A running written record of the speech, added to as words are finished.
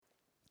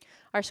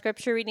Our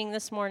scripture reading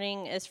this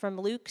morning is from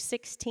Luke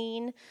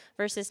 16,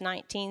 verses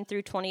 19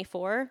 through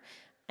 24,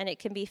 and it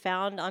can be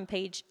found on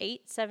page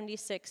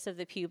 876 of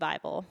the Pew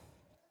Bible.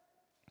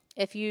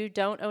 If you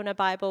don't own a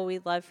Bible,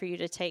 we'd love for you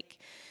to take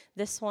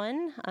this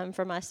one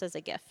from us as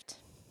a gift.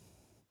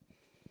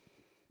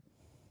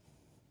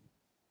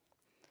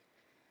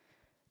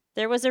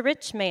 There was a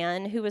rich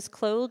man who was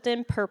clothed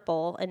in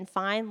purple and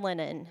fine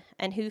linen,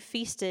 and who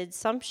feasted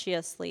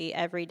sumptuously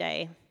every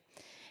day.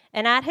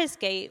 And at his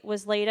gate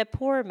was laid a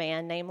poor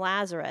man named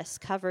Lazarus,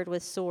 covered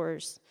with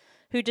sores,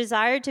 who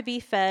desired to be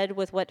fed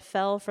with what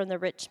fell from the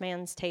rich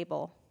man's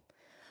table.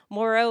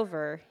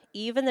 Moreover,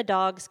 even the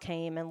dogs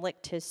came and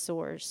licked his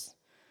sores.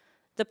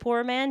 The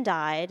poor man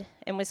died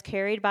and was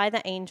carried by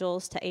the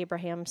angels to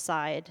Abraham's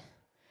side.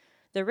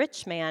 The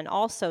rich man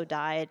also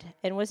died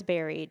and was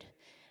buried.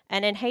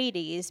 And in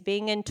Hades,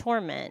 being in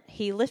torment,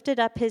 he lifted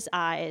up his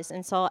eyes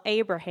and saw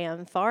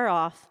Abraham far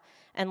off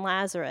and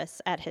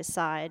Lazarus at his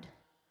side.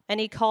 And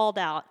he called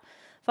out,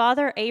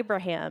 "Father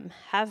Abraham,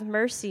 have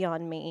mercy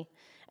on me,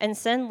 and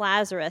send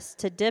Lazarus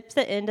to dip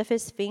the end of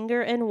his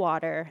finger in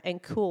water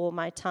and cool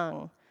my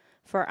tongue,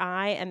 for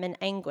I am in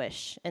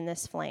anguish in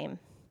this flame."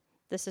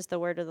 This is the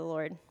word of the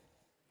Lord.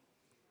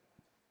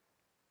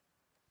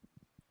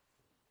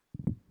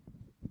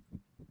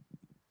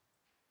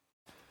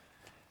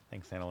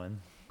 Thanks, Annalyn.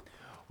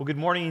 Well, good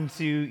morning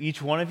to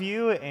each one of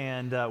you,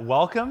 and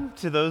welcome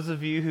to those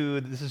of you who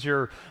this is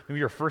maybe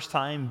your first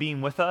time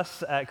being with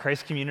us at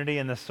Christ Community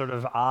in this sort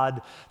of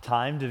odd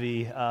time to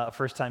be a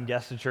first-time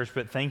guest in church.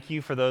 But thank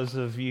you for those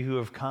of you who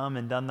have come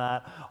and done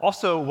that.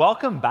 Also,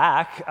 welcome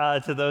back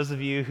to those of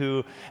you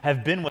who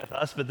have been with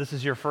us, but this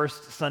is your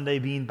first Sunday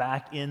being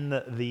back in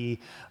the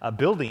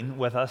building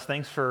with us.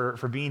 Thanks for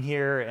being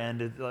here,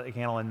 and like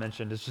Annalyn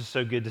mentioned, it's just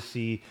so good to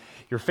see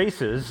your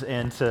faces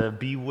and to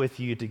be with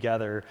you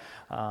together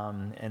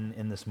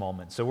in this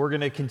moment. So we're going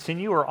to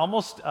continue. We're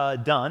almost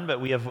done, but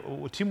we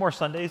have 2 more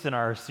Sundays in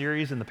our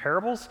series in the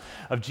parables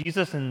of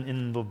Jesus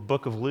in the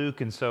book of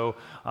Luke. And so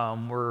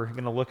we're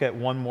going to look at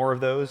one more of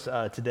those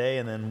today,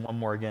 and then one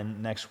more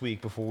again next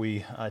week before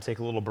we take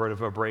a little bit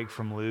of a break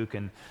from Luke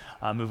and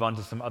move on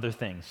to some other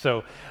things.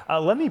 So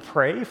let me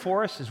pray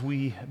for us as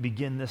we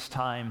begin this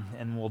time,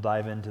 and we'll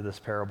dive into this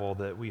parable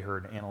that we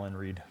heard Annalyn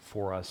read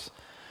for us.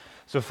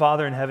 So,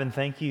 Father in heaven,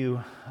 thank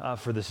you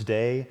for this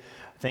day.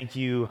 Thank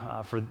you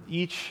for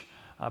each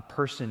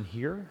person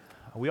here.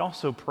 We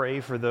also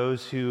pray for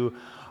those who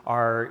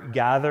are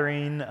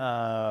gathering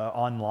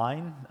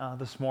online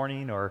this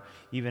morning, or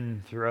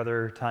even through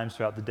other times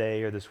throughout the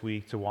day or this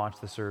week to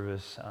watch the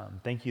service.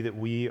 Thank you that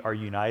we are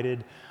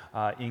united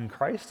in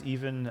Christ,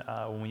 even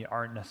when we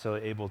aren't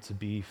necessarily able to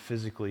be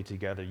physically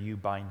together. You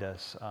bind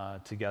us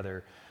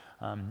together.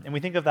 And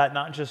we think of that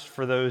not just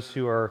for those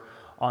who are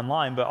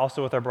online, but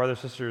also with our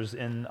brothers and sisters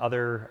in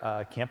other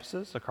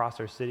campuses across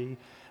our city,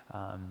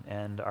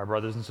 and our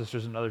brothers and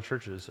sisters in other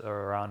churches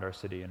around our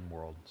city and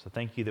world. So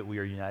thank you that we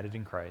are united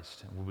in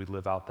Christ, and we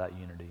live out that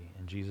unity.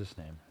 In Jesus'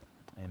 name,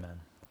 amen.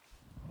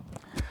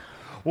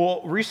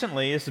 Well,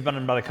 recently, this has been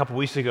about a couple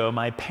weeks ago,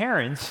 my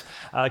parents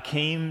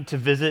came to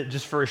visit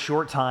just for a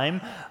short time,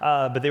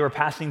 but they were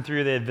passing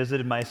through. They had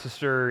visited my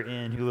sister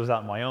who lives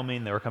out in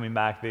Wyoming. They were coming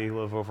back. They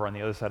live over on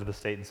the other side of the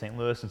state in St.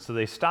 Louis, and so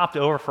they stopped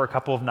over for a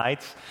couple of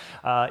nights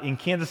in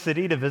Kansas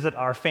City to visit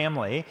our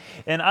family.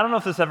 And I don't know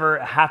if this ever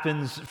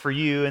happens for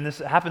you, and this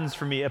happens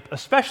for me,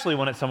 especially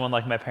when it's someone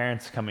like my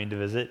parents coming to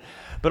visit.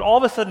 But all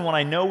of a sudden, when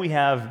I know we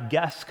have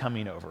guests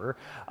coming over,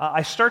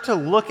 I start to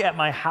look at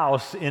my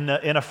house in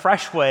a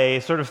fresh way,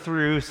 sort of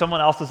through someone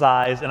else's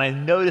eyes, and I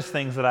notice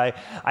things that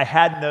I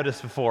hadn't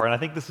noticed before. And I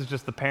think this is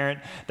just the parent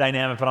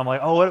dynamic, but I'm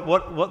like, oh,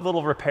 what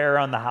little repair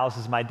on the house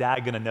is my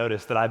dad going to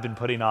notice that I've been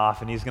putting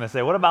off? And he's going to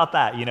say, what about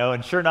that?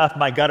 And sure enough,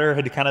 my gutter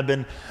had kind of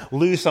been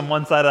loose on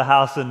one side of the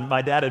house, and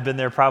my dad had been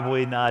there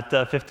probably not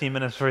 15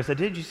 minutes before. He said,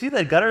 did you see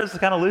that gutter is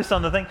kind of loose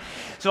on the thing?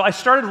 So I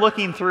started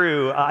looking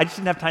through. I just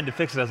didn't have time to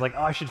fix it. I was like,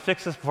 oh, I should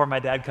fix this before my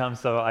dad comes,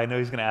 so I know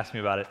he's going to ask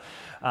me about it.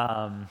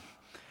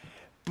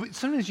 But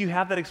sometimes you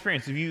have that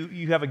experience. If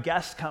you have a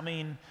guest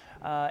coming,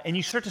 and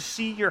you start to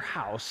see your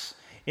house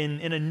in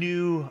a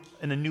new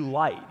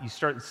light. You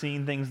start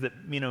seeing things that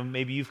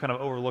maybe you've kind of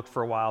overlooked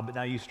for a while, but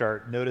now you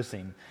start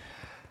noticing.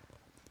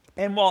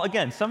 And while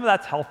again, some of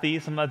that's healthy,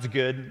 some of that's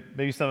good,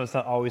 maybe some of it's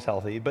not always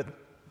healthy, but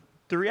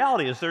the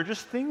reality is there are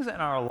just things in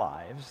our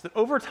lives that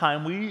over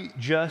time we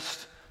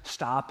just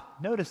stop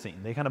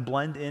noticing. They kind of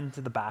blend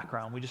into the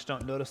background. We just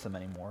don't notice them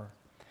anymore.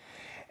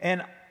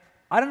 And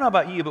I don't know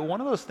about you, but one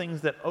of those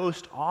things that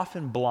most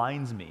often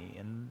blinds me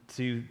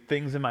into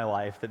things in my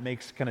life that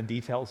makes kind of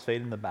details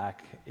fade in the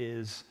back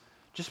is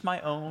just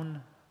my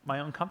own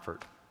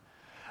comfort.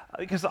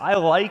 Because I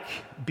like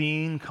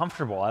being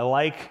comfortable. I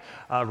like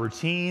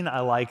routine. I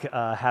like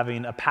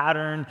having a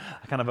pattern,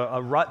 kind of a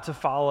rut to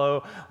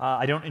follow.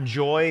 I don't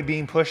enjoy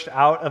being pushed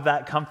out of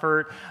that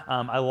comfort.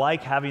 I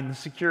like having the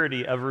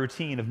security of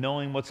routine, of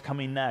knowing what's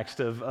coming next,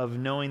 of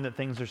knowing that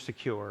things are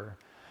secure.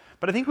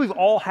 But I think we've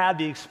all had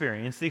the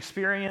experience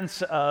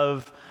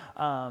of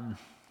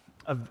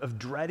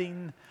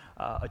dreading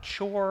a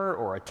chore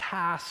or a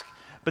task,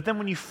 But then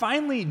when you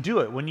finally do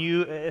it, when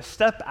you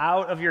step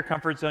out of your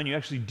comfort zone, you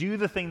actually do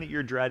the thing that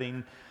you're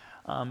dreading,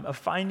 of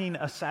finding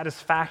a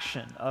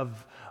satisfaction,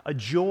 of a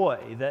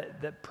joy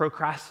that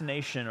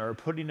procrastination or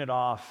putting it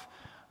off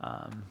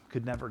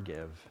could never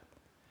give.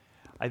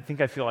 I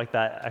think I feel like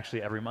that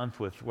actually every month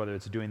with whether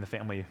it's doing the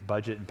family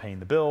budget and paying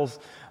the bills.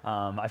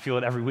 I feel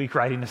it every week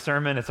writing a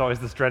sermon. It's always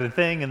this dreaded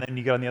thing, and then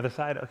you get on the other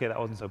side, okay, that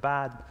wasn't so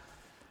bad.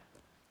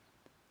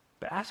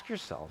 But ask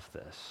yourself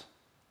this.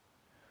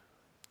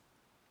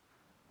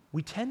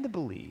 We tend to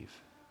believe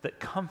that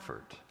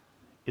comfort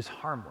is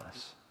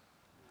harmless.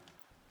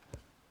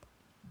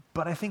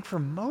 But I think for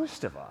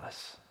most of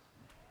us,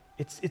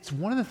 it's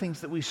one of the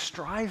things that we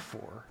strive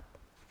for.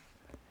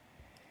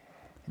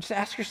 And just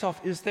ask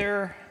yourself, is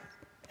there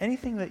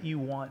anything that you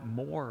want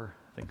more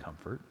than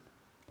comfort?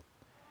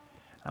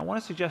 And I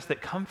want to suggest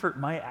that comfort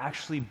might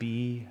actually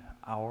be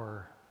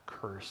our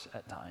curse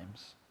at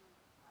times.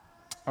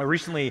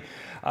 Recently,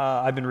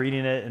 I've been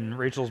reading it, and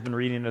Rachel's been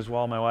reading it as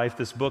well, my wife,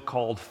 this book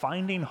called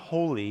Finding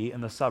Holy in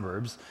the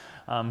Suburbs.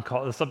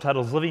 The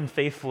subtitle is Living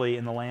Faithfully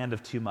in the Land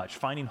of Too Much,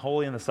 Finding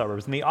Holy in the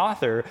Suburbs. And the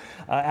author,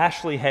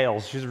 Ashley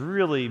Hales, she's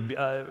really,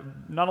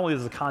 not only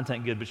is the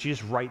content good, but she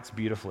just writes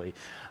beautifully.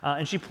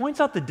 And she points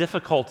out the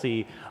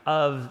difficulty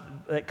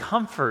that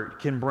comfort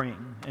can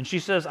bring. And she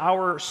says,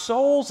 our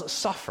souls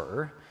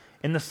suffer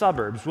in the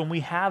suburbs when we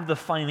have the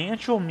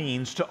financial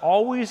means to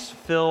always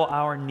fill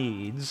our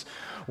needs,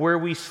 where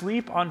we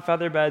sleep on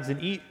feather beds and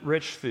eat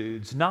rich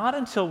foods. Not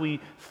until we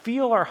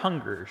feel our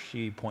hunger,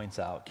 she points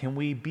out, can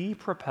we be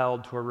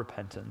propelled toward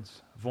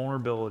repentance,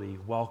 vulnerability,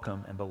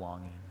 welcome, and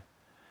belonging.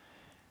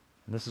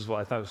 And this is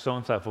what I thought was so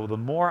insightful. The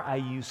more I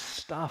use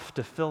stuff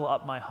to fill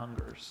up my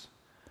hungers,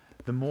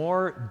 the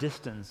more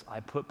distance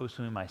I put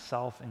between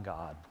myself and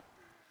God.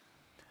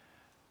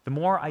 The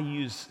more I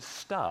use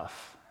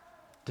stuff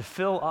to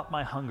fill up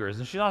my hungers.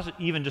 And she's not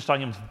even just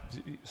talking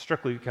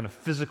strictly kind of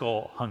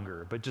physical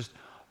hunger, but just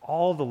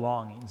all the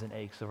longings and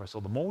aches of our soul.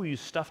 The more we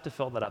use stuff to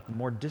fill that up, the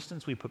more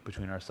distance we put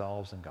between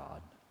ourselves and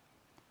God.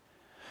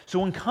 So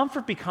when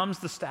comfort becomes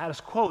the status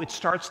quo, it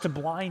starts to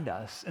blind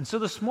us. And so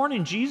this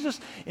morning, Jesus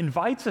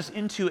invites us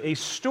into a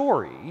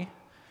story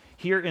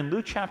here in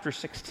Luke chapter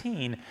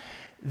 16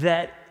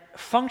 that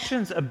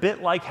functions a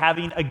bit like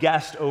having a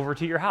guest over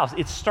to your house.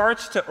 It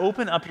starts to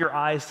open up your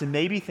eyes to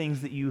maybe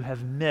things that you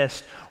have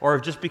missed or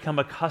have just become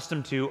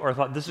accustomed to or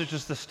thought this is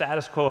just the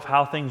status quo of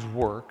how things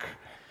work.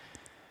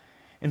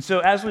 And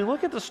so as we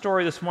look at the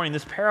story this morning,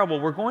 this parable,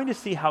 we're going to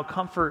see how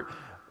comfort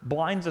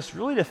blinds us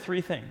really to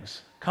three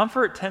things.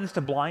 Comfort tends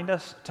to blind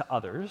us to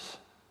others.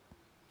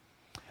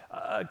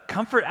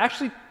 Comfort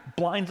actually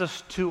blinds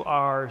us to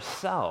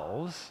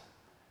ourselves.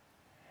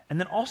 And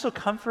then also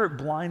comfort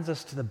blinds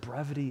us to the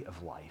brevity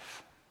of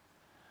life.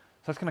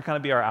 So that's going to kind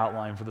of be our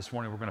outline for this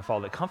morning. We're going to follow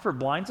that. Comfort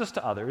blinds us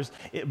to others,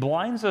 it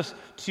blinds us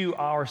to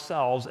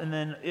ourselves, and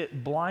then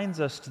it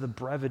blinds us to the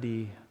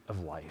brevity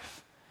of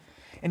life.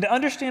 And to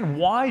understand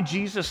why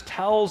Jesus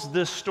tells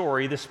this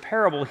story, this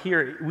parable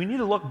here, we need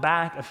to look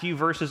back a few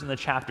verses in the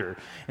chapter.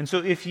 And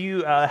so if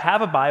you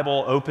have a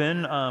Bible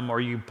open,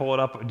 or you pull it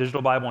up, a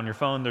digital Bible on your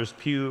phone, there's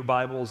Pew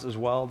Bibles as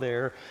well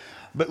there.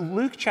 But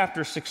Luke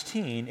chapter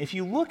 16, if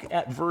you look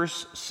at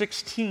verse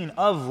 16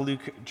 of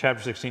Luke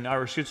chapter 16,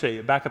 or I should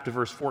say back up to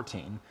verse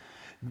 14,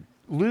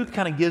 Luke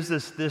kind of gives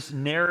us this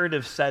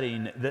narrative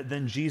setting that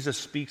then Jesus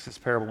speaks this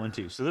parable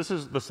into. So this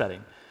is the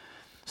setting.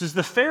 It says,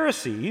 the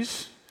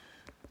Pharisees,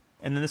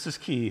 and then this is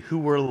key, who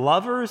were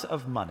lovers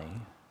of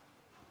money,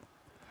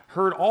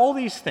 heard all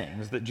these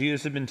things that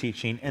Jesus had been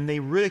teaching, and they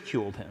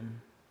ridiculed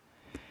him.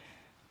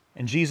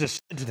 And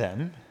Jesus said to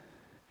them,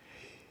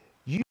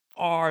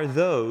 are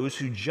those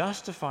who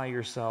justify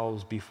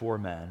yourselves before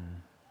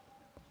men,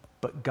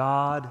 but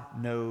God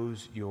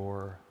knows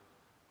your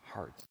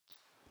hearts.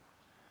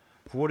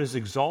 For what is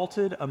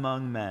exalted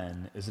among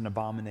men is an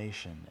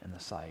abomination in the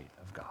sight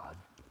of God.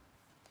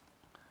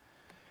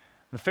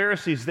 The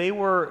Pharisees, they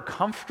were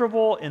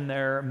comfortable in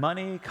their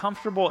money,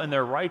 comfortable in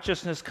their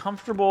righteousness,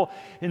 comfortable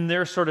in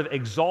their sort of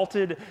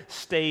exalted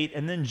state.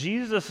 And then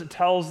Jesus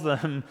tells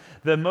them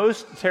the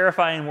most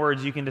terrifying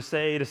words you can just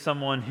say to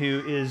someone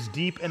who is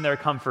deep in their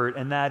comfort,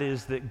 and that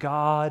is that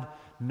God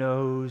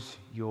knows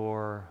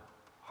your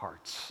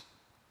hearts.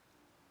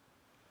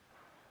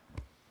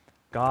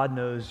 God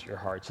knows your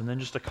hearts. And then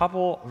just a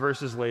couple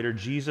verses later,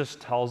 Jesus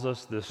tells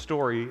us this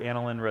story.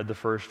 Annalyn read the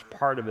first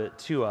part of it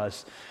to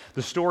us.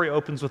 The story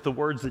opens with the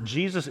words that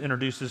Jesus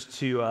introduces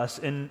to us.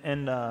 And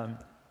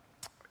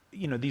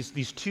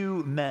these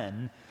two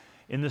men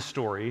in this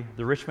story,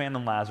 the rich man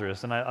and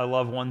Lazarus, and I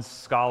love one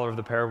scholar of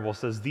the parable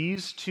says,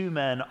 these two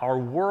men are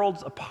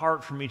worlds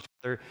apart from each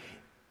other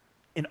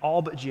in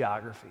all but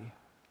geography.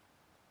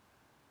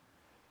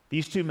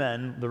 These two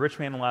men, the rich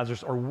man and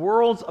Lazarus, are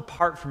worlds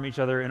apart from each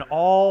other in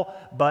all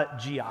but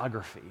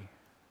geography.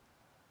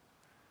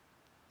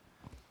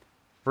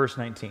 Verse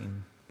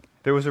 19,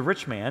 there was a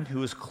rich man who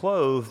was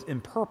clothed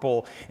in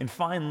purple and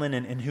fine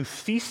linen and who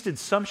feasted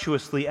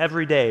sumptuously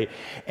every day.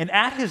 And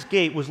at his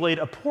gate was laid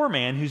a poor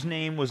man whose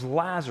name was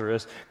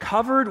Lazarus,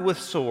 covered with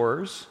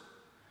sores,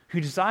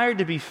 who desired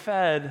to be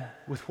fed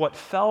with what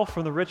fell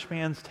from the rich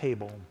man's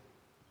table.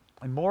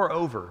 And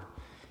moreover,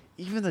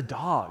 even the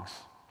dogs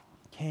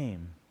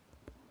came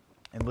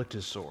and licked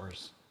his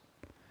sores.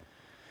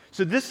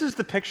 So this is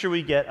the picture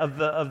we get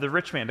of the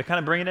rich man, to kind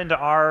of bring it into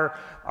our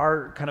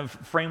kind of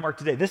framework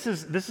today. This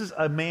is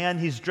a man,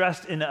 he's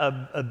dressed in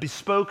a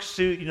bespoke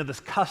suit,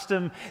 this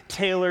custom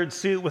tailored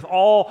suit with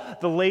all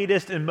the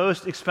latest and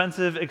most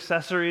expensive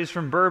accessories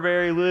from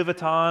Burberry, Louis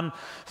Vuitton,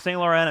 Saint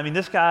Laurent. I mean,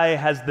 this guy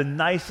has the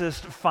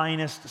nicest,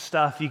 finest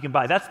stuff you can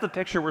buy. That's the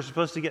picture we're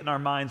supposed to get in our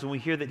minds when we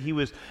hear that he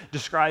was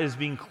described as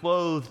being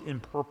clothed in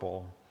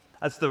purple.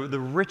 That's the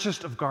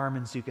richest of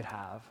garments you could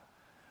have.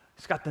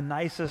 He's got the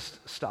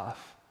nicest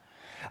stuff.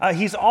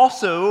 He's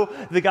also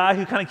the guy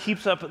who kind of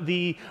keeps up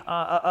the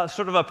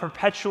sort of a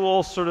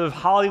perpetual sort of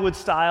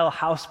Hollywood-style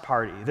house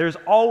party. There's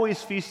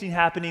always feasting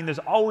happening. There's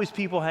always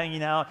people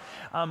hanging out.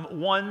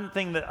 One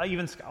thing that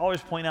even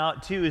scholars point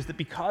out, too, is that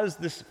because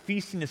this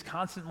feasting is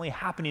constantly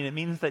happening, it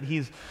means that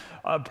he's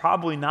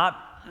probably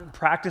not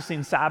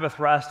practicing Sabbath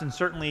rest, and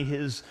certainly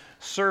his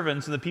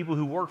servants and the people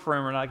who work for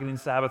him are not getting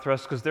Sabbath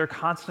rest because they're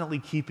constantly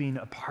keeping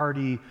a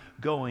party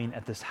going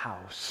at this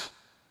house.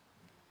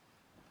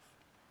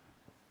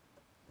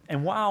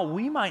 And while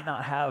we might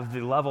not have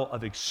the level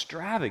of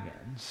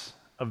extravagance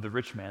of the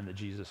rich man that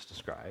Jesus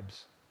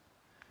describes,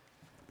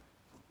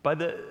 by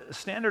the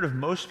standard of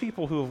most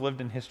people who have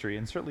lived in history,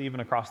 and certainly even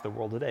across the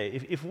world today,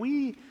 if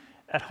we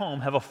at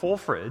home have a full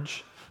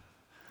fridge,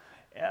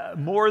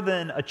 more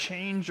than a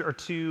change or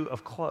two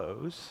of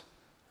clothes,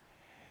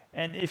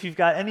 and if you've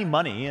got any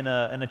money in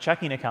a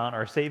checking account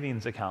or a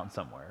savings account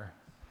somewhere,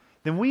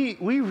 then we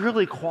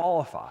really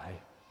qualify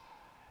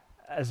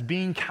as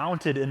being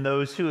counted in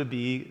those who would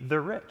be the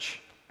rich.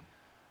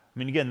 I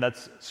mean, again,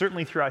 that's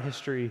certainly throughout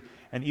history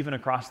and even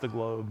across the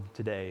globe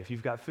today. If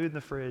you've got food in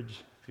the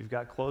fridge, if you've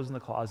got clothes in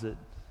the closet,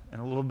 and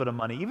a little bit of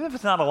money, even if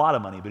it's not a lot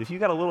of money, but if you've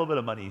got a little bit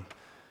of money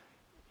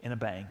in a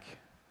bank,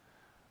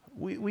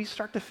 we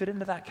start to fit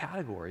into that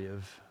category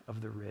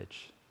of the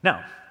rich.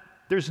 Now,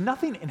 there's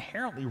nothing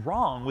inherently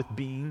wrong with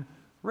being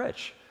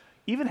rich,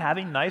 even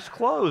having nice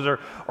clothes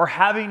or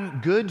having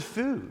good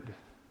food.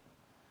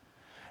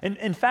 And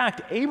in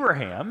fact,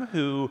 Abraham,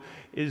 who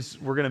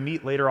we're going to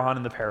meet later on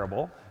in the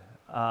parable,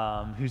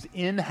 who's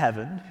in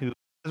heaven, who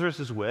Lazarus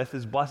is with,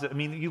 is blessed. I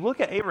mean, you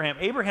look at Abraham.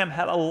 Abraham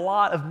had a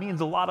lot of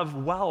means, a lot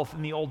of wealth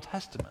in the Old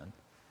Testament.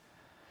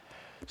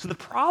 So the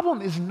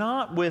problem is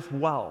not with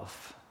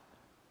wealth.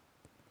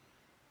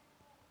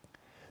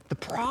 The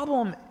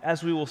problem,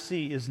 as we will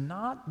see, is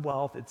not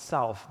wealth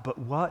itself, but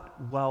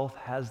what wealth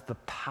has the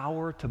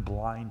power to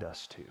blind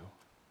us to.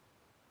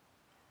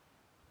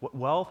 What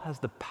wealth has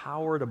the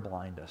power to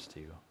blind us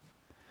to.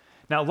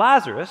 Now,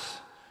 Lazarus,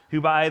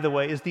 who, by the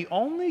way, is the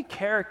only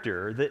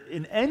character that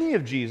in any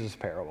of Jesus'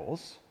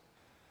 parables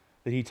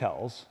that he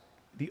tells,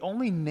 the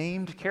only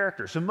named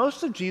character. So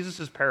most of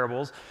Jesus'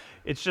 parables,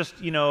 it's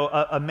just,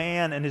 a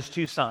man and his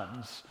two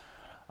sons,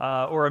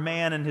 or a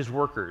man and his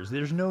workers.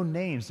 There's no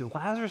names. So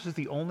Lazarus is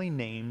the only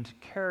named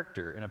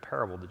character in a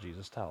parable that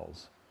Jesus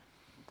tells.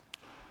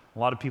 A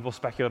lot of people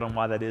speculate on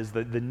why that is.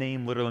 The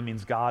name literally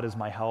means God is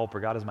my help, or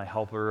God is my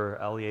helper, or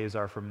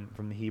Eleazar from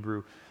the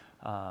Hebrew.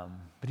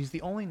 But he's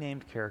the only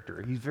named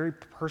character. He's very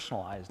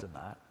personalized in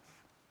that.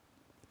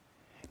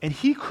 And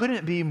he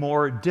couldn't be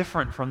more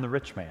different from the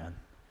rich man.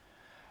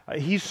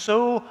 He's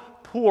so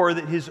poor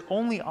that his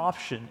only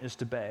option is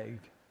to beg.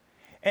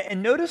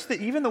 And notice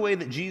that even the way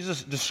that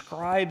Jesus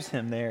describes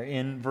him there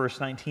in verse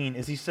 19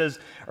 is he says,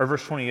 or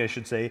verse 20 I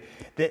should say,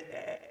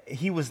 that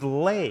he was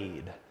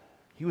laid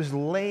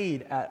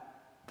at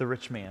the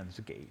rich man's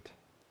gate.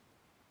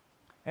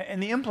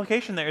 And the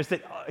implication there is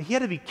that he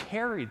had to be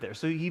carried there.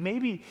 So he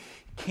maybe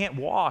can't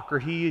walk, or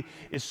he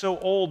is so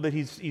old that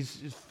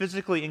he's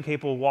physically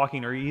incapable of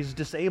walking, or he's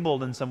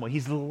disabled in some way.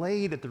 He's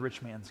laid at the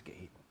rich man's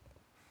gate.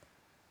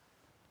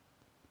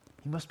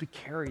 He must be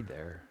carried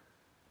there.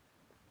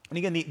 And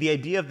again, the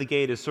idea of the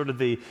gate is sort of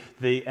the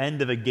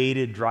end of a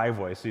gated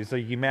driveway. So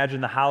you imagine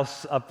the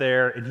house up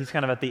there, and he's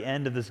kind of at the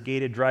end of this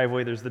gated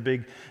driveway. There's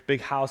the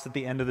big house at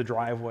the end of the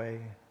driveway.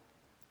 And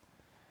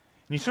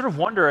you sort of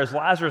wonder, as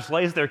Lazarus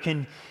lays there,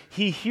 can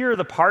he hear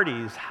the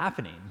parties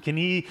happening? Can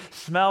he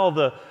smell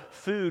the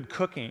food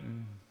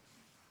cooking?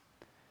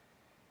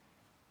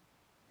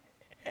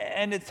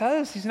 And it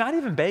says he's not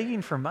even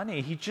begging for money.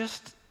 He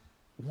just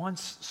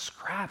wants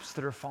scraps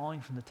that are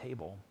falling from the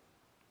table.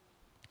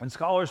 And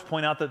scholars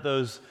point out that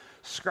those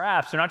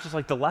scraps are not just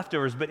like the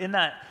leftovers, but in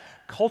that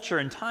culture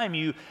and time,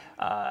 you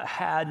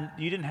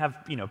didn't have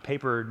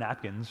paper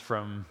napkins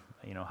from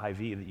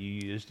Hy-Vee that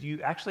you used.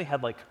 You actually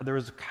had there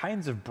was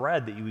kinds of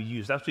bread that you would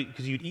use. That's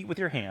because you'd eat with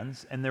your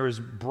hands, and there was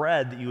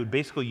bread that you would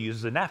basically use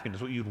as a napkin.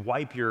 It's what you'd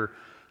wipe your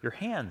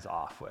hands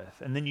off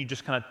with, and then you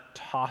just kind of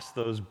toss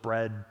those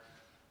bread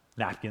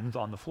napkins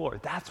on the floor.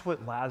 That's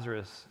what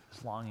Lazarus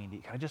is longing to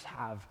eat. Can I just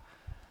have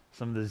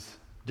some of these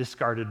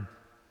discarded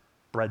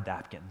bread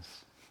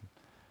napkins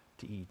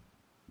to eat?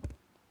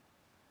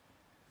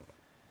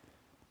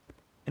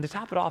 And to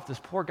top it off, this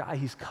poor guy,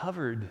 he's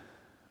covered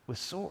with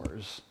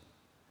sores.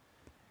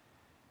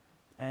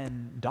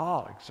 and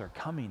dogs are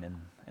coming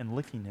and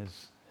licking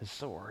his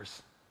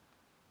sores.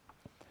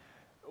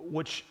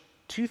 Which,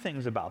 two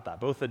things about that,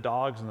 both the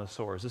dogs and the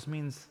sores. This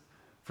means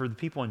for the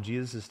people in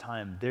Jesus'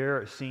 time,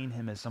 they're seeing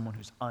him as someone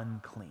who's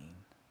unclean.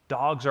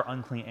 Dogs are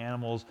unclean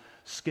animals.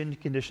 Skin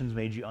conditions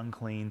made you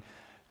unclean.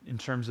 In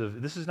terms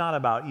of, this is not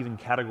about even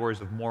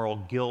categories of moral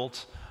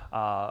guilt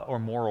or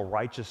moral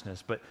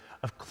righteousness, but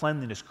of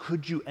cleanliness.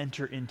 Could you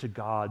enter into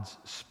God's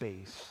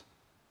space?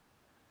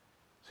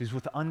 So he's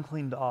with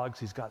unclean dogs.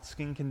 He's got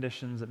skin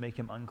conditions that make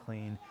him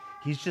unclean.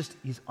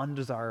 He's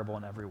undesirable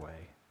in every way.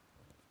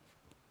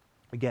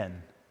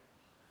 Again,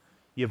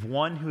 you have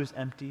one who is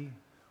empty,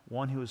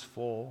 one who is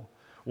full,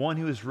 one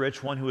who is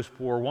rich, one who is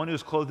poor, one who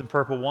is clothed in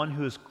purple, one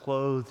who is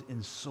clothed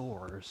in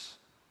sores.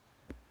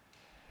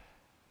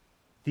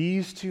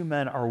 These two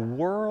men are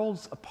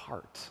worlds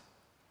apart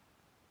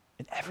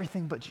in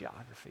everything but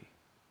geography.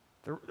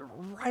 They're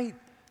right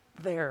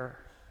there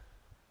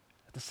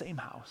at the same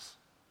house.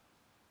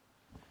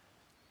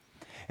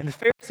 And the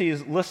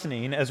Pharisees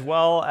listening, as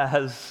well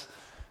as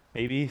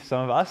maybe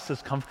some of us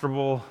as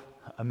comfortable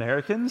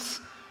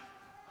Americans,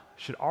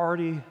 should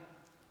already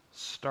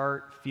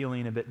start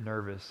feeling a bit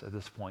nervous at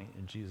this point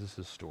in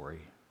Jesus'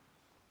 story.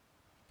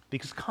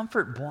 Because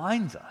comfort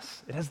blinds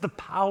us. It has the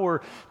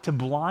power to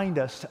blind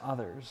us to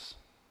others.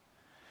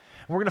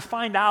 And we're going to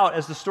find out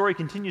as the story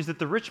continues that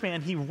the rich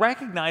man, he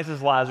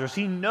recognizes Lazarus.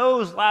 He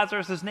knows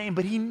Lazarus' name,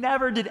 but he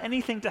never did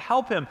anything to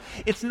help him.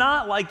 It's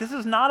not like, this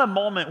is not a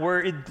moment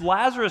where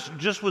Lazarus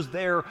just was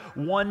there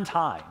one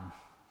time.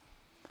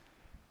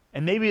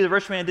 And maybe the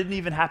rich man didn't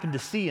even happen to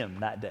see him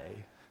that day.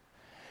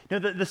 You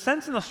know, the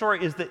sense in the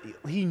story is that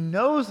he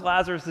knows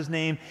Lazarus'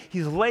 name.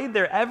 He's laid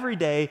there every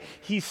day.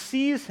 He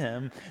sees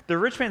him. The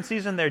rich man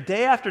sees him there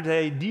day after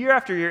day, year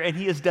after year, and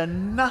he has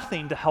done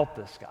nothing to help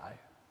this guy.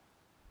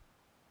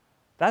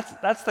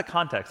 That's the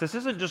context. This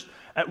isn't just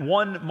at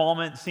one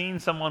moment seeing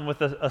someone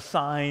with a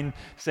sign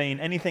saying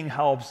anything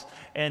helps,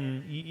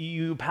 and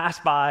you pass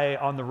by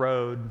on the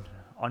road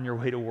on your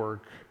way to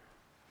work.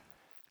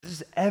 This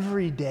is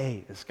every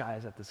day this guy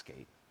is at this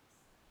gate.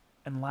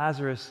 And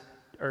Lazarus,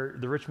 or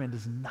the rich man,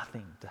 does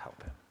nothing to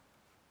help him.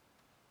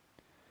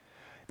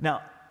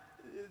 Now,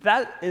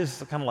 that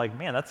is kind of like,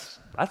 man, that's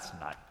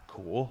not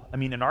cool. I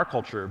mean, in our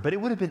culture, but it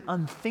would have been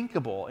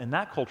unthinkable in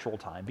that cultural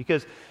time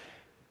because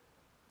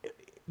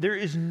there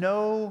is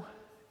no,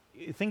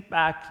 think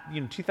back,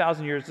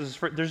 2,000 years,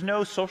 there's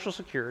no Social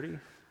Security.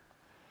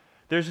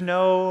 There's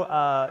no,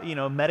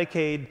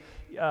 Medicaid,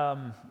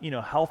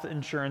 health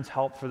insurance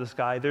help for this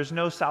guy. There's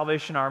no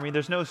Salvation Army.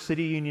 There's no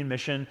City Union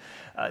Mission.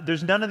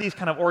 There's none of these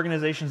kind of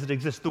organizations that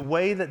exist. The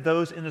way that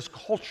those in this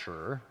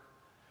culture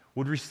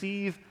would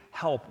receive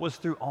help was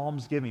through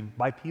almsgiving,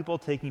 by people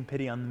taking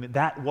pity on them.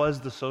 That was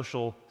the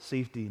social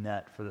safety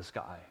net for this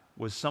guy,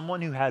 was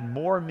someone who had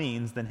more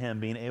means than him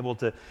being able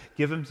to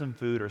give him some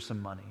food or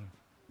some money.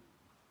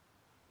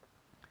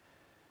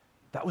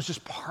 That was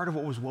just part of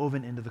what was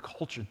woven into the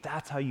culture.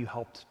 That's how you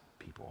helped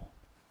people.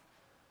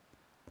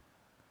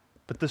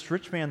 But this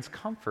rich man's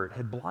comfort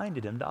had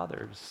blinded him to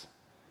others.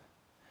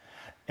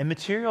 And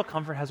material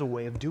comfort has a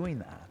way of doing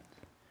that.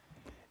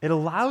 It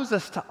allows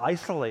us to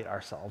isolate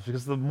ourselves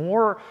because the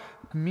more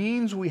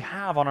means we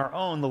have on our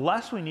own, the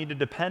less we need to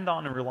depend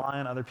on and rely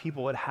on other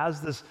people. It has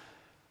this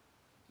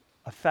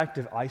effect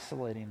of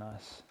isolating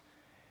us.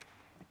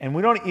 And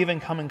we don't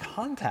even come in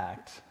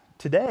contact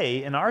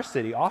today in our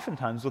city,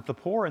 oftentimes, with the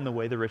poor in the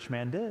way the rich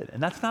man did.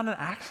 And that's not an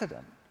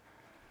accident.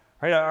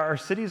 Right? Our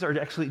cities are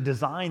actually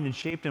designed and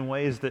shaped in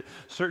ways that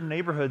certain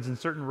neighborhoods and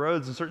certain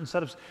roads and certain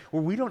setups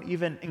where we don't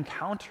even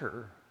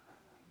encounter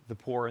the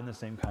poor in the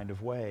same kind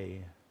of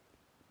way.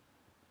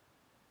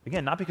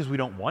 Again, not because we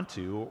don't want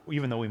to,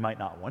 even though we might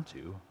not want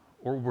to,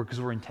 or because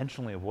we're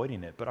intentionally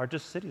avoiding it, but our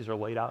just cities are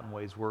laid out in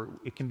ways where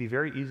it can be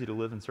very easy to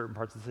live in certain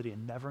parts of the city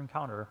and never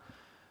encounter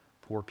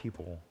poor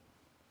people.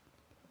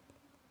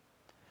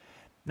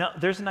 Now,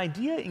 there's an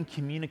idea in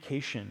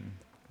communication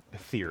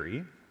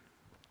theory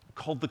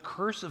called the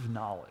curse of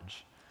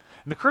knowledge.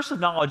 And the curse of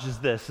knowledge is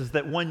this, is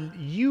that when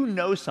you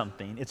know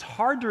something, it's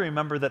hard to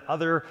remember that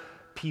other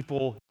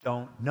people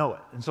don't know it.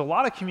 And so a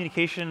lot of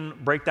communication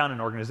breakdown in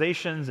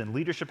organizations and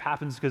leadership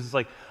happens because it's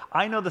like,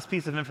 I know this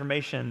piece of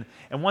information,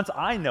 and once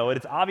I know it,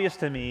 it's obvious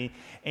to me,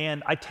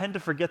 and I tend to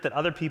forget that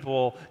other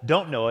people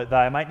don't know it, that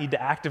I might need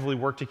to actively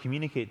work to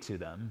communicate to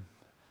them.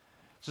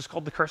 It's just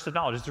called the curse of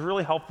knowledge. It's a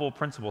really helpful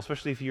principle,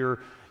 especially if you're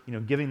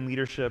giving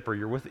leadership or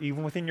you're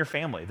even within your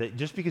family, that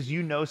just because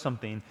you know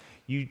something,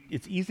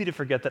 it's easy to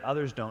forget that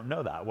others don't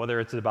know that, whether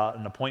it's about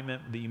an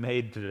appointment that you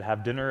made to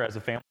have dinner as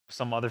a family,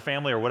 some other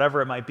family, or whatever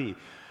it might be.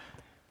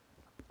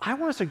 I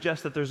want to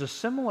suggest that there's a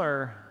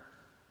similar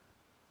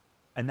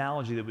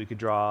analogy that we could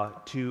draw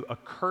to a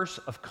curse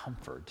of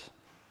comfort,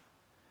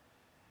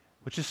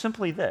 which is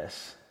simply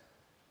this,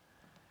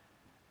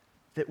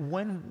 that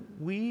when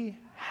we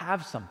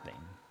have something,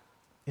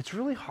 it's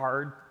really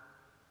hard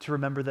to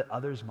remember that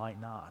others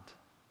might not.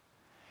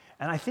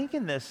 And I think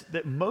in this,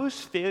 that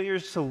most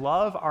failures to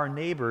love our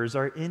neighbors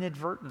are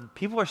inadvertent.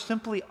 People are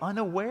simply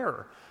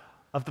unaware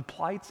of the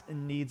plights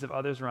and needs of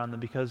others around them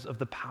because of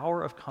the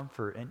power of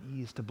comfort and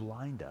ease to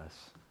blind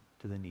us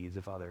to the needs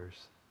of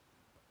others.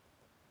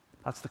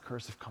 That's the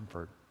curse of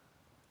comfort.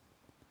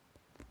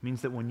 It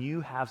means that when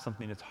you have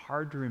something, it's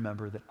hard to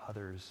remember that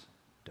others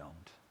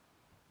don't.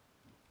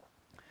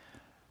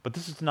 But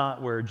this is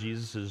not where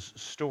Jesus'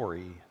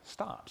 story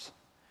stops.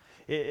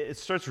 It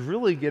starts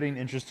really getting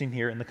interesting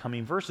here in the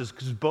coming verses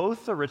because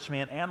both the rich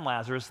man and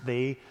Lazarus,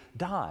 they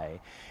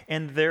die.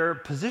 And their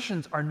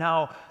positions are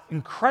now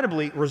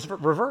incredibly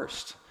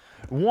reversed.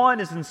 One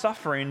is in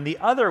suffering, the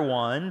other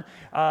one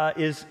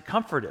is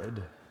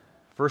comforted.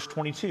 Verse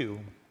 22.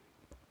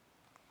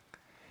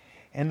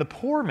 And the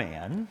poor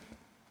man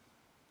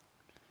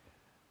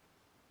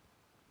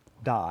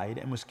died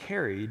and was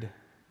carried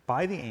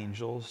by the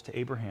angels to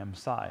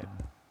Abraham's side.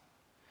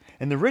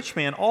 And the rich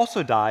man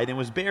also died and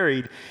was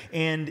buried,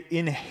 and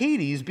in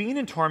Hades, being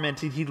in torment,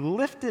 he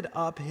lifted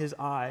up his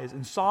eyes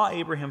and saw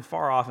Abraham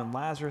far off and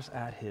Lazarus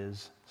at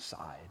his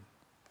side.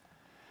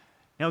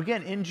 Now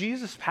again,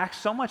 Jesus packs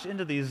so much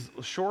into these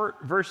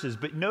short verses,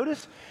 but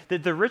notice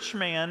that the rich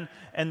man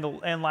and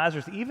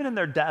Lazarus, even in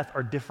their death,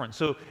 are different.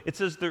 So it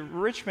says the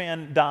rich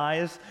man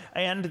dies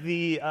and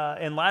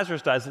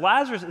Lazarus dies.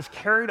 Lazarus is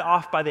carried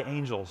off by the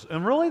angels.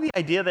 And really the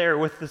idea there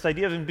with this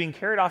idea of him being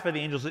carried off by the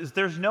angels is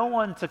there's no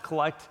one to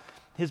collect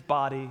his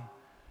body.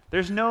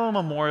 There's no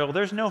memorial.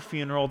 There's no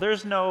funeral.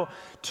 There's no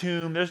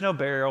tomb. There's no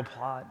burial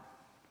plot.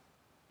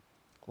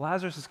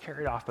 Lazarus is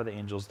carried off by the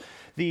angels.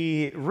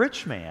 The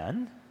rich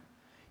man,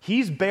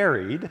 he's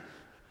buried.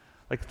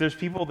 Like there's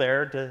people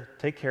there to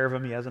take care of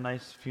him. He has a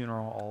nice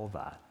funeral, all of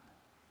that.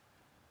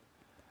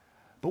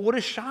 But what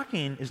is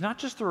shocking is not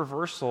just the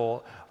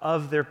reversal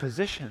of their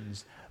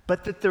positions,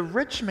 but that the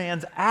rich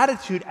man's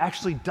attitude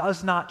actually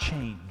does not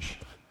change.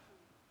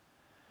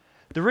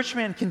 The rich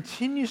man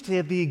continues to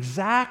have the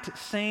exact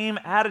same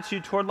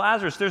attitude toward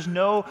Lazarus. There's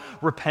no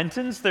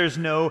repentance. There's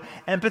no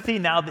empathy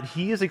now that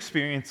he has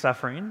experienced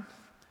suffering.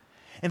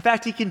 In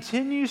fact, he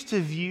continues to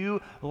view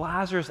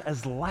Lazarus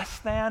as less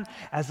than,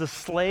 as a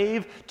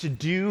slave to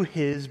do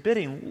his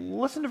bidding.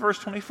 Listen to verse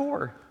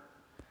 24.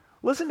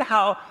 Listen to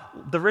how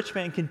the rich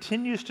man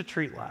continues to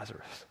treat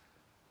Lazarus.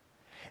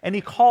 And he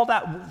called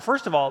out,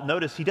 first of all,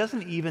 notice he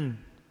doesn't even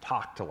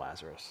talk to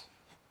Lazarus.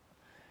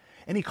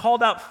 And he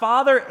called out,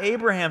 "Father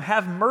Abraham,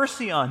 have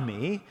mercy on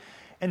me,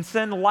 and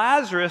send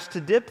Lazarus to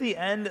dip the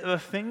end of a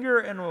finger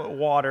in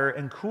water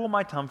and cool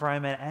my tongue, for I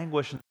am in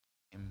anguish."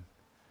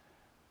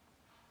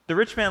 The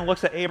rich man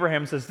looks at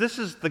Abraham and says, "This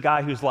is the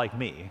guy who's like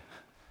me.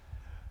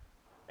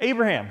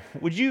 Abraham,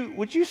 would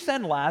you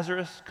send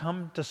Lazarus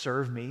come to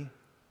serve me?"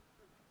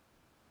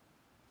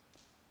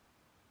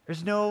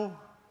 There's no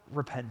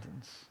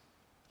repentance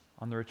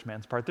on the rich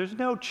man's part. There's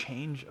no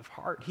change of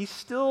heart. He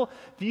still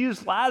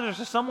views Lazarus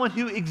as someone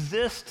who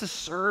exists to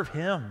serve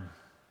him.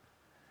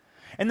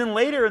 And then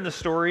later in the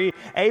story,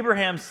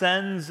 Abraham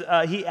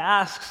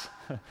asks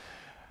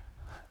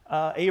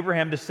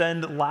Abraham to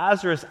send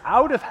Lazarus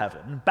out of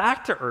heaven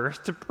back to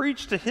earth to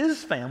preach to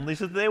his family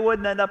so that they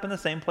wouldn't end up in the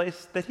same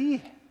place that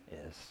he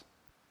is.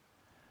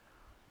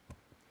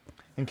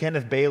 And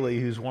Kenneth Bailey,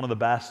 who's one of the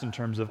best in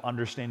terms of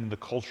understanding the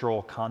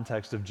cultural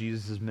context of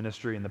Jesus'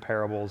 ministry and the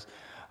parables,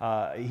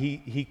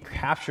 he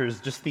captures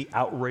just the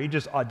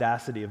outrageous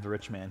audacity of the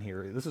rich man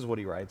here. This is what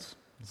he writes.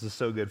 This is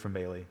so good from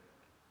Bailey.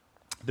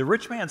 The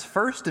rich man's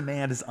first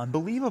demand is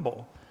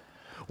unbelievable.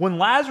 When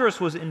Lazarus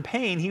was in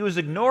pain, he was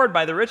ignored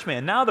by the rich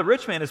man. Now the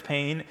rich man is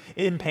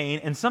in pain,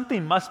 and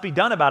something must be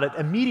done about it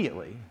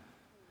immediately.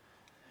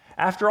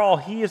 After all,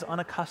 he is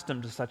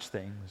unaccustomed to such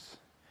things.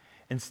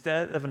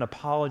 Instead of an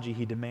apology,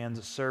 he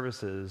demands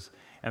services,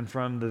 and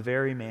from the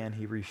very man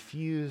he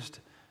refused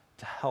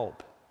to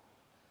help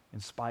in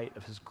spite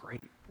of his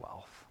great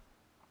wealth.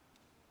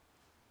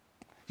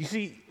 You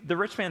see, the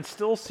rich man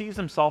still sees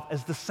himself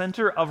as the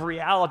center of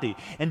reality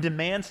and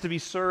demands to be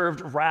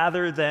served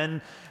rather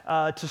than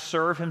to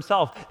serve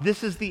himself.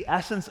 This is the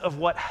essence of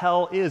what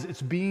hell is.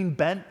 It's being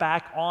bent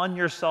back on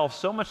yourself,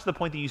 so much to the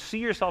point that you see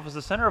yourself as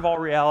the center of all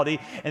reality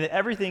and that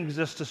everything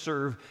exists to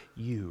serve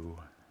you.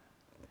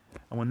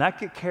 And when that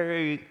gets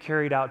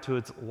carried out to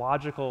its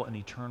logical and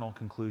eternal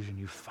conclusion,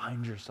 you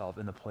find yourself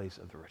in the place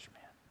of the rich man.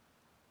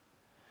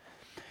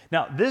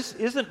 Now, this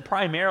isn't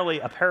primarily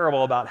a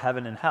parable about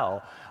heaven and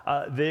hell.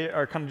 They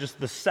are kind of just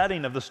the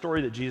setting of the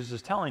story that Jesus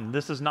is telling.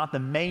 This is not the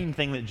main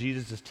thing that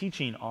Jesus is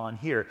teaching on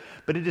here.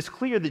 But it is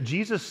clear that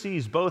Jesus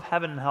sees both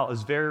heaven and hell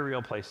as very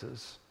real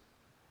places,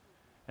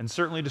 and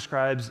certainly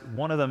describes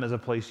one of them as a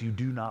place you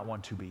do not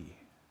want to be.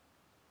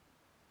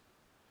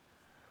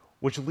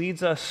 Which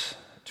leads us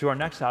to our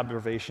next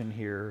observation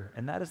here,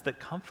 and that is that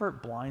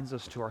comfort blinds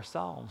us to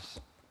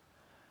ourselves.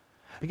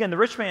 Again, the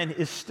rich man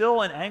is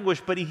still in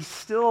anguish, but he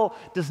still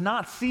does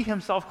not see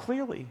himself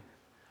clearly.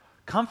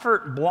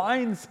 Comfort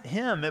blinds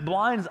him. It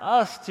blinds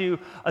us to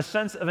a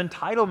sense of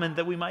entitlement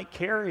that we might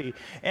carry.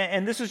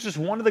 And this is just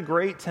one of the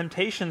great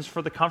temptations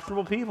for the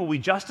comfortable people. We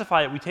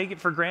justify it, we take it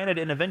for granted,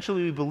 and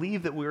eventually we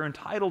believe that we're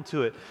entitled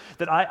to it,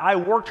 that I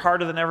worked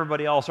harder than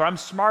everybody else, or I'm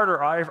smarter,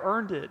 or I've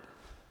earned it.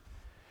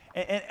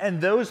 And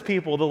those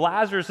people, the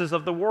Lazaruses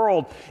of the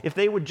world, if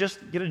they would just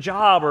get a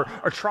job or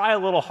try a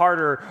little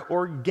harder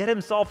or get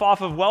himself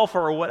off of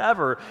welfare or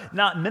whatever,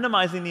 not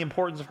minimizing the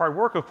importance of hard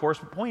work, of course,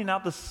 but pointing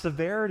out the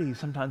severity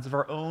sometimes of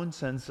our own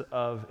sense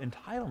of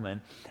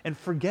entitlement and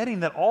forgetting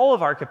that all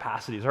of our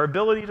capacities, our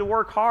ability to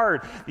work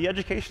hard, the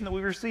education that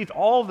we've received,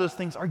 all of those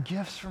things are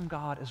gifts from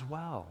God as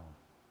well.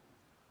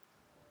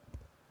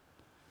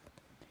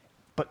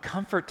 But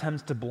comfort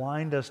tends to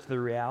blind us to the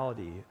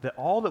reality that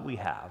all that we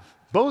have,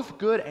 both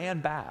good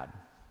and bad,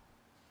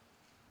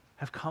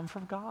 have come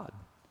from God.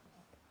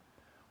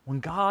 When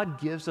God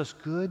gives us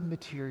good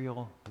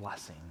material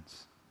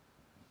blessings,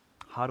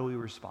 how do we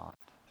respond?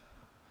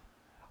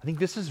 I think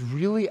this is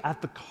really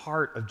at the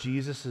heart of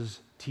Jesus'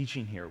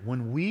 teaching here.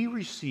 When we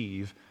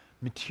receive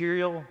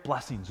material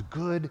blessings,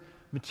 good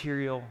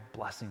material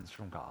blessings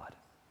from God,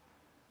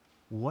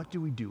 what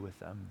do we do with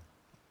them?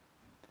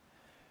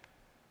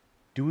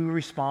 Do we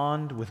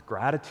respond with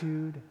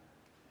gratitude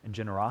and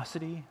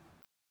generosity,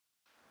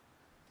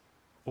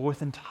 or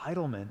with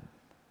entitlement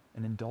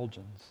and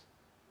indulgence?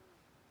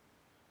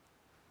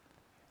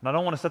 And I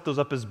don't want to set those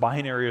up as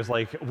binaries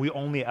like we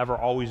only ever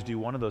always do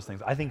one of those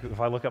things. I think if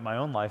I look at my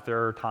own life,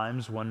 there are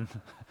times when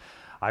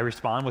I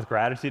respond with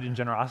gratitude and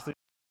generosity,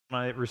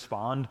 when I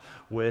respond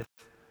with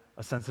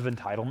a sense of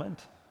entitlement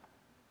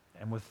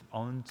and with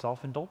own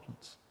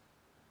self-indulgence.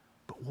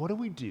 But what do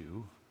we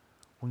do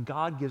when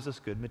God gives us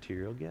good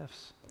material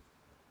gifts?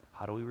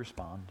 How do we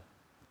respond?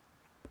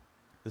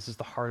 This is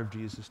the heart of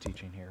Jesus'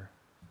 teaching here.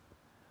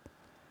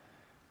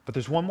 But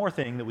there's one more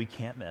thing that we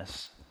can't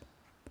miss,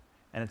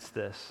 and it's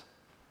this.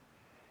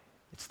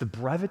 It's the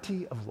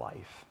brevity of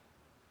life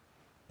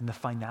and the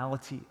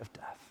finality of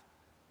death.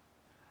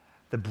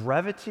 The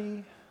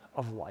brevity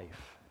of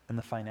life and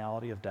the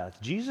finality of death.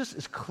 Jesus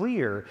is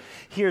clear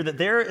here that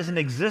there is an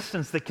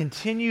existence that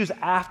continues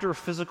after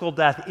physical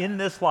death in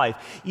this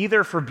life,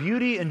 either for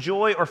beauty and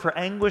joy or for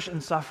anguish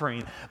and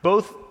suffering.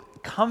 Both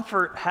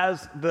comfort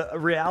has the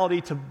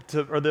reality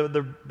or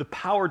the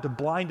power to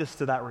blind us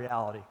to that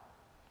reality.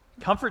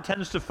 Comfort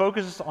tends to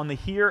focus us on the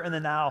here and the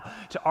now,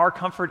 to our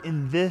comfort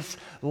in this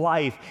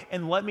life.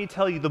 And let me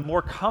tell you, the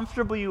more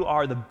comfortable you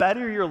are, the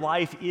better your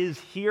life is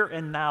here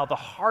and now, the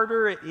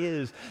harder it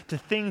is to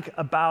think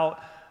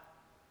about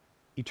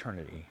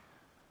eternity.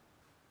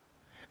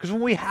 Because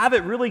when we have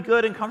it really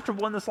good and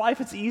comfortable in this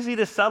life, it's easy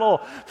to settle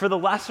for the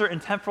lesser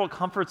and temporal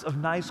comforts of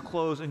nice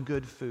clothes and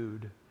good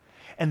food.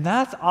 And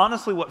that's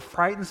honestly what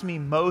frightens me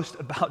most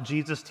about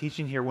Jesus'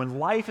 teaching here. When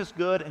life is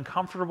good and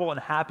comfortable and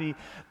happy,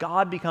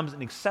 God becomes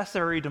an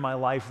accessory to my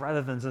life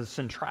rather than the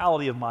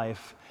centrality of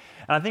life.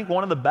 And I think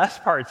one of the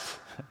best parts,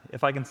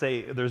 if I can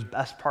say there's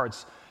best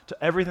parts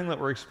to everything that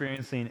we're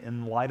experiencing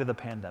in light of the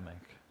pandemic,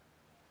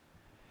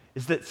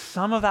 is that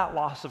some of that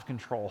loss of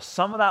control,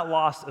 some of that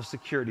loss of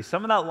security,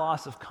 some of that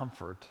loss of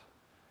comfort,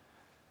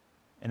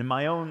 and in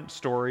my own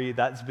story,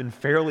 that's been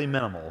fairly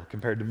minimal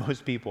compared to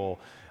most people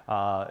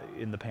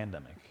in the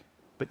pandemic.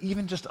 But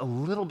even just a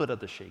little bit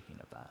of the shaking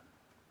of that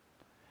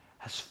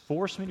has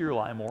forced me to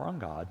rely more on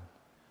God,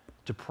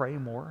 to pray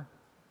more,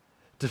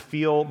 to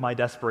feel my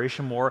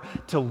desperation more,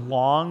 to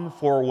long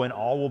for when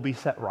all will be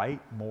set right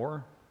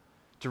more,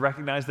 to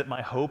recognize that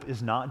my hope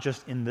is not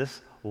just in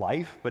this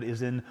life, but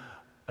is in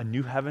a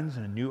new heavens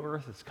and a new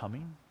earth that's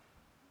coming.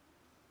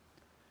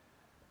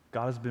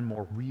 God has been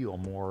more real,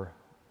 more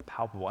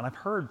palpable. And I've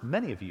heard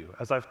many of you,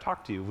 as I've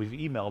talked to you, we've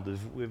emailed,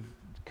 we've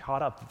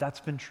caught up, that's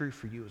been true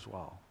for you as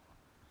well.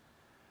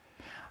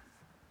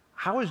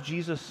 How is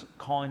Jesus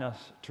calling us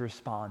to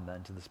respond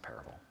then to this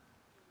parable?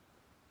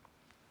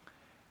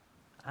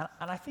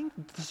 And I think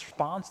the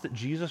response that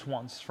Jesus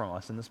wants from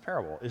us in this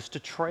parable is to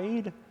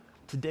trade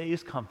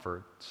today's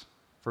comforts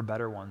for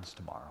better ones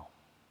tomorrow.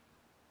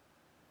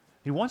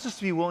 He wants us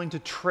to be willing to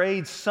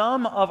trade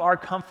some of our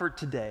comfort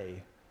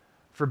today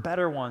for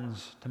better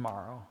ones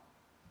tomorrow.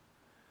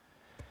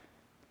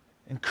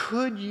 And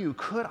could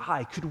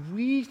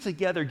we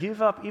together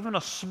give up even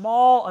a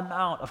small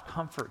amount of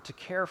comfort to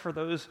care for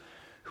those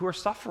who are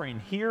suffering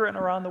here and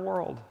around the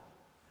world?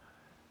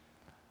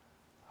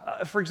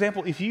 For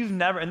example, if you've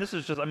never, and this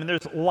is just,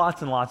 there's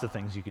lots and lots of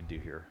things you could do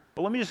here,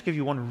 but let me just give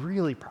you one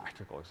really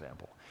practical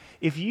example.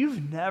 If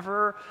you've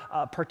never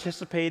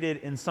participated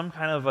in some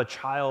kind of a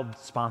child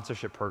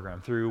sponsorship program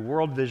through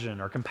World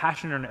Vision or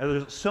Compassion International,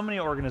 there's so many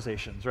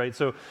organizations, right?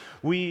 So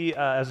we,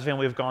 as a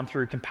family, have gone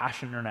through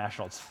Compassion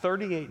International. It's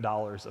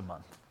 $38 a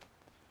month.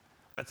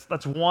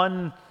 That's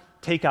one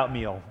takeout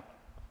meal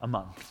a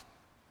month.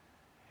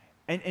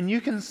 And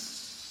you can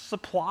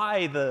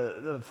supply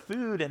the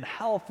food and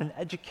health and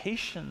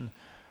education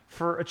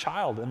for a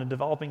child in a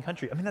developing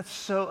country.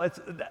 That's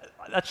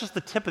just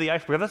the tip of the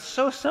iceberg. That's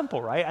so simple,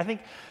 right? I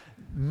think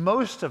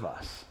most of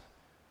us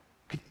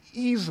could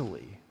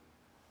easily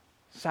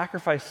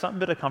sacrifice some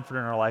bit of comfort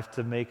in our life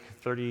to make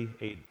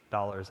 $38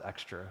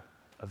 extra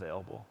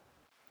available.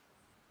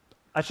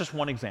 That's just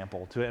one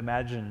example to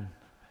imagine.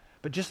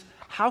 But just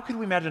how could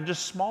we imagine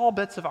just small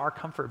bits of our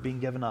comfort being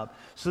given up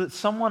so that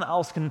someone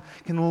else can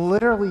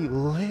literally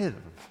live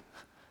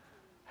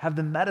have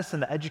the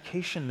medicine, the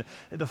education,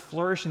 the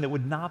flourishing that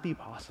would not be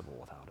possible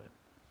without it.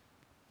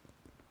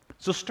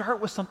 So start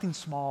with something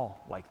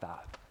small like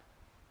that.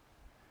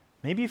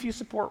 Maybe if you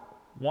support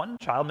one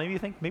child, maybe you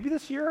think, maybe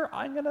this year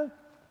I'm going to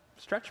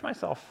stretch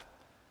myself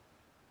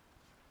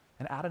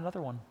and add another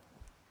one.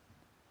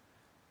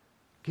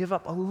 Give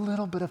up a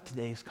little bit of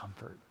today's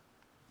comfort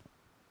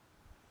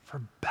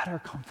for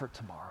better comfort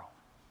tomorrow.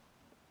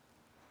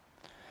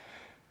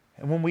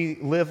 And when we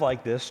live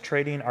like this,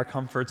 trading our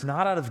comforts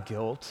not out of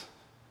guilt,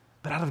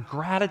 but out of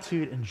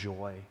gratitude and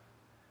joy,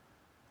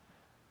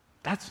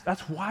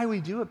 that's why we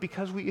do it,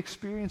 because we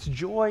experience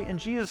joy in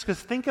Jesus.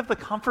 Because think of the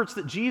comforts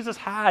that Jesus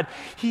had.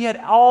 He had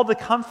all the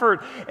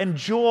comfort and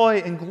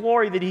joy and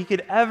glory that he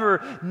could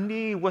ever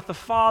need with the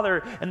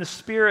Father and the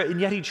Spirit,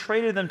 and yet he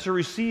traded them to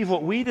receive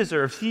what we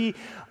deserved. He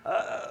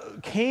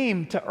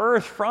came to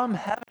earth from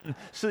heaven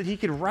so that he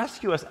could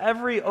rescue us.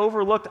 Every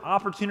overlooked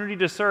opportunity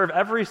to serve,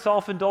 every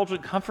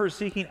self-indulgent,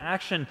 comfort-seeking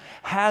action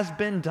has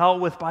been dealt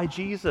with by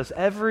Jesus.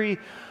 Every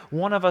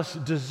one of us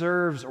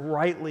deserves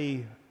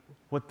rightly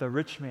what the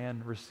rich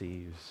man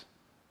receives.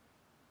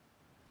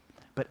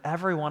 But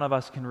every one of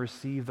us can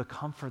receive the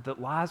comfort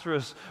that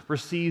Lazarus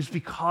receives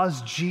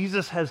because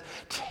Jesus has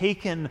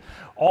taken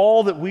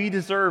all that we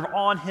deserve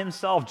on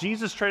himself.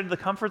 Jesus traded the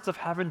comforts of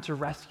heaven to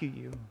rescue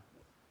you.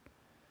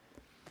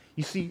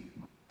 You see,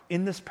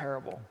 in this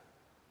parable,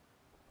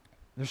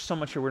 there's so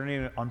much here. We're not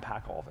even going to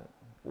unpack all of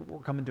it. We're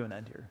coming to an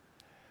end here.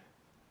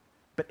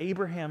 But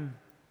Abraham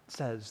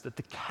says that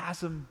the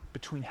chasm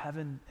between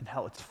heaven and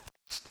hell, it's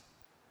fixed.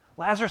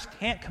 Lazarus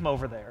can't come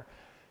over there.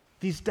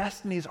 These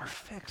destinies are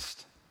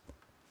fixed.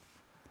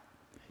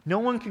 No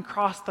one can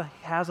cross the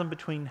chasm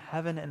between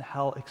heaven and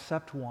hell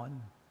except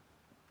one: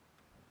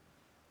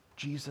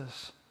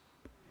 Jesus.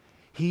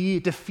 He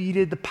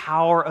defeated the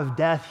power of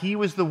death. He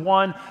was the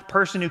one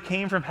person who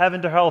came from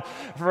heaven to hell,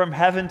 from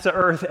heaven to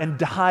earth, and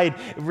died,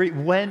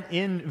 went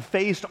in,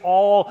 faced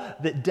all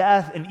that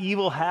death and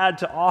evil had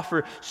to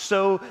offer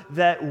so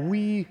that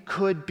we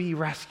could be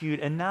rescued.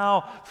 And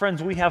now,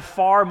 friends, we have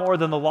far more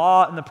than the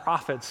law and the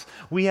prophets.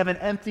 We have an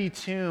empty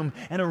tomb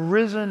and a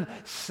risen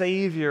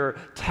Savior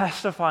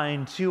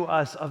testifying to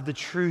us of the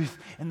truth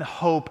and the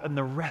hope and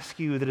the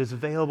rescue that is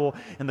available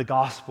in the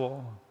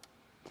gospel.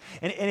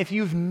 And if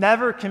you've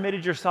never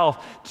committed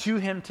yourself to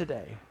him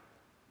today,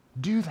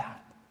 do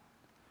that.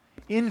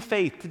 In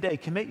faith today,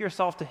 commit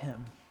yourself to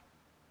him.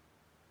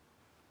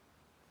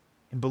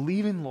 And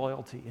believe in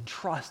loyalty and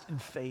trust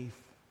and faith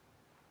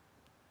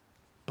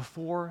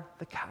before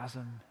the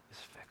chasm is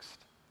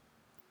fixed.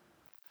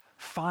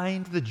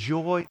 Find the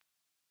joy,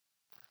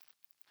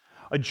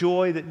 a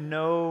joy that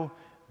no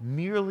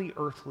merely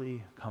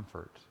earthly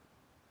comfort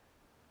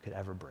could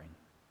ever bring.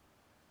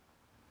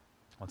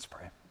 Let's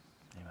pray.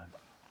 Amen.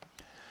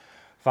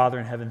 Father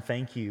in heaven,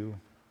 thank you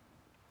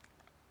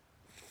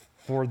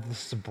for the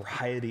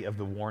sobriety of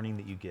the warning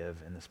that you give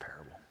in this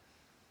parable.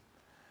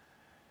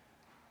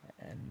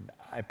 And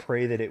I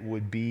pray that it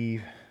would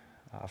be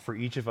for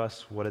each of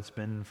us what it's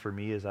been for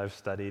me as I've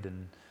studied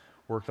and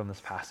worked on this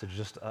passage,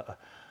 just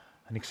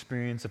an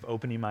experience of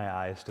opening my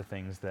eyes to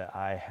things that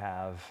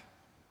I've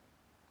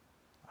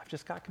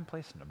just got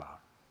complacent about.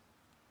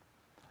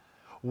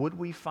 Would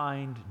we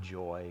find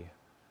joy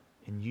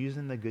in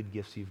using the good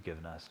gifts you've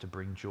given us to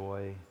bring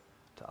joy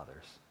to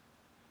others?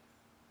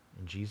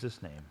 In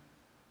Jesus' name,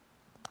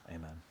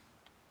 amen.